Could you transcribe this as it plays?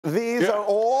These are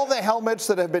all the helmets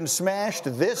that have been smashed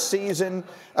this season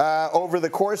over the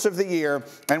course of the year,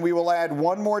 and we will add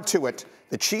one more to it.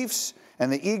 The Chiefs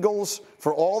and the Eagles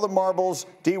for all the marbles.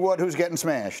 D. Wood, who's getting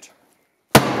smashed?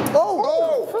 That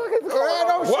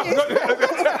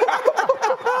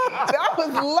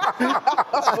was loud.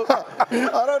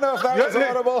 I don't know if that was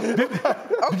audible.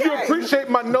 Did you appreciate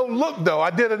my no look though? I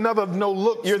did another no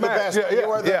look. You're smash. the best. You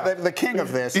are the king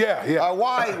of this. Yeah.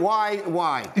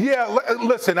 Why? Yeah.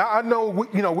 Listen, I know.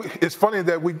 It's funny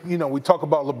that we talk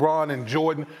about LeBron and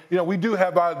Jordan. We do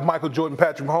have our Michael Jordan,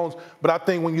 Patrick Mahomes, but I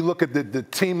think when you look at the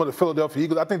team of the Philadelphia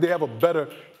Eagles, I think they have a better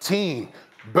team.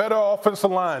 Better offensive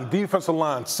line, defensive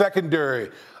line, secondary.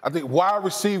 I think wide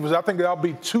receivers. I think that'll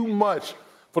be too much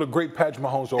for the great Patrick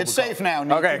Mahomes to overcome. It's safe now.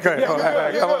 Nick. Okay, good. Come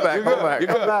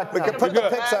back. We can put the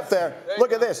picks up there.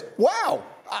 Look at this. Wow.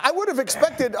 I would have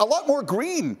expected a lot more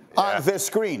green on this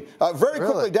screen. Very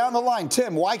quickly down the line,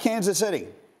 Tim, why Kansas City?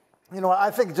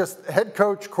 I think just head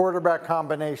coach quarterback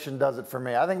combination does it for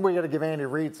me. I think we got to give Andy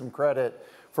Reid some credit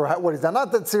for what he's done.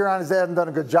 Not that Sirianni hasn't done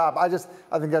a good job. I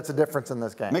think that's a difference in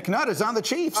this game. McNutt is on the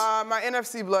Chiefs. My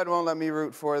NFC blood won't let me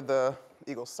root for the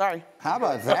Eagles. Sorry. How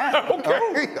about that?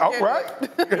 Okay. All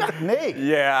right. Nate.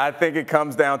 Yeah, I think it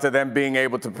comes down to them being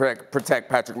able to protect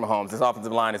Patrick Mahomes. This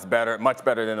offensive line is better, much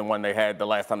better than the one they had the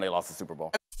last time they lost the Super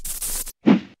Bowl.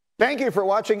 Thank you for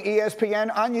watching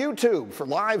ESPN on YouTube. For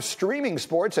live streaming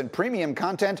sports and premium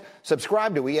content,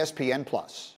 subscribe to ESPN+.